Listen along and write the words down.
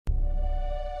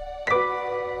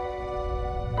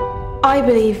I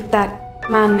believe that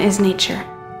man is nature.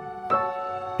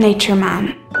 Nature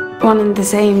man. One and the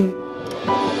same.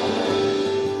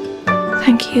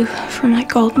 Thank you for my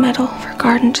gold medal for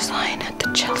garden design at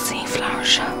the Chelsea Flower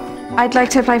Show. I'd like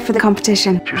to apply for the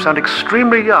competition. You sound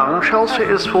extremely young. Chelsea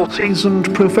is for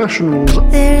seasoned professionals.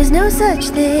 There is no such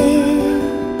thing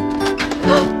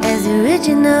as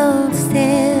original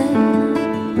sin.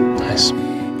 Nice.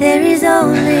 There is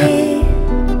only...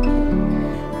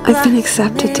 I've been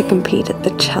accepted to compete at the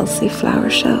Chelsea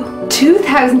Flower Show.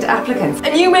 2,000 applicants,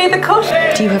 and you made the cut!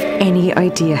 Do you have any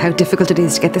idea how difficult it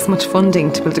is to get this much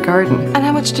funding to build a garden? And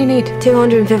how much do you need?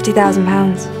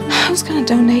 £250,000. Who's going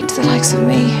to donate to the likes of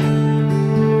me?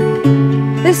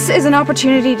 This is an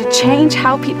opportunity to change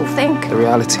how people think. The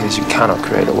reality is you cannot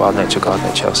create a wild nature garden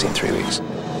at Chelsea in 3 weeks.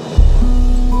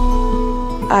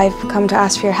 I've come to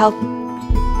ask for your help.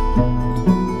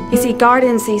 You see,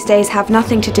 gardens these days have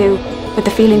nothing to do with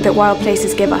the feeling that wild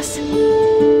places give us.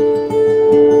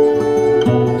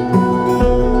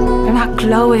 They're not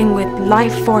glowing with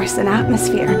life force and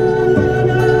atmosphere.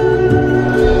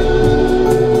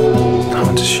 I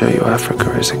want to show you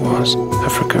Africa as it was.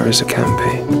 Africa as it can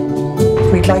be.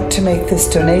 We'd like to make this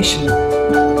donation.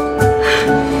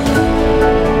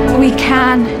 We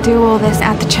can do all this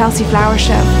at the Chelsea Flower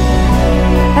Show.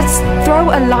 Let's throw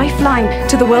a lifeline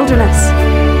to the wilderness.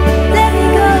 Let me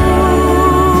go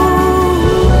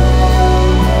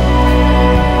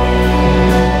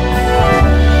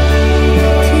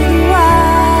to the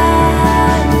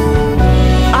wild.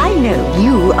 I know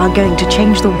you are going to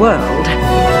change the world.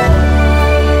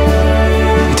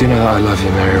 You do know that I love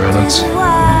you, Mary Reynolds.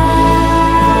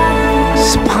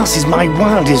 Surpasses my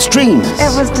wildest dreams.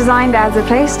 It was designed as a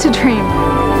place to dream.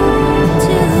 To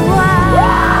the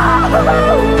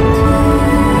wild.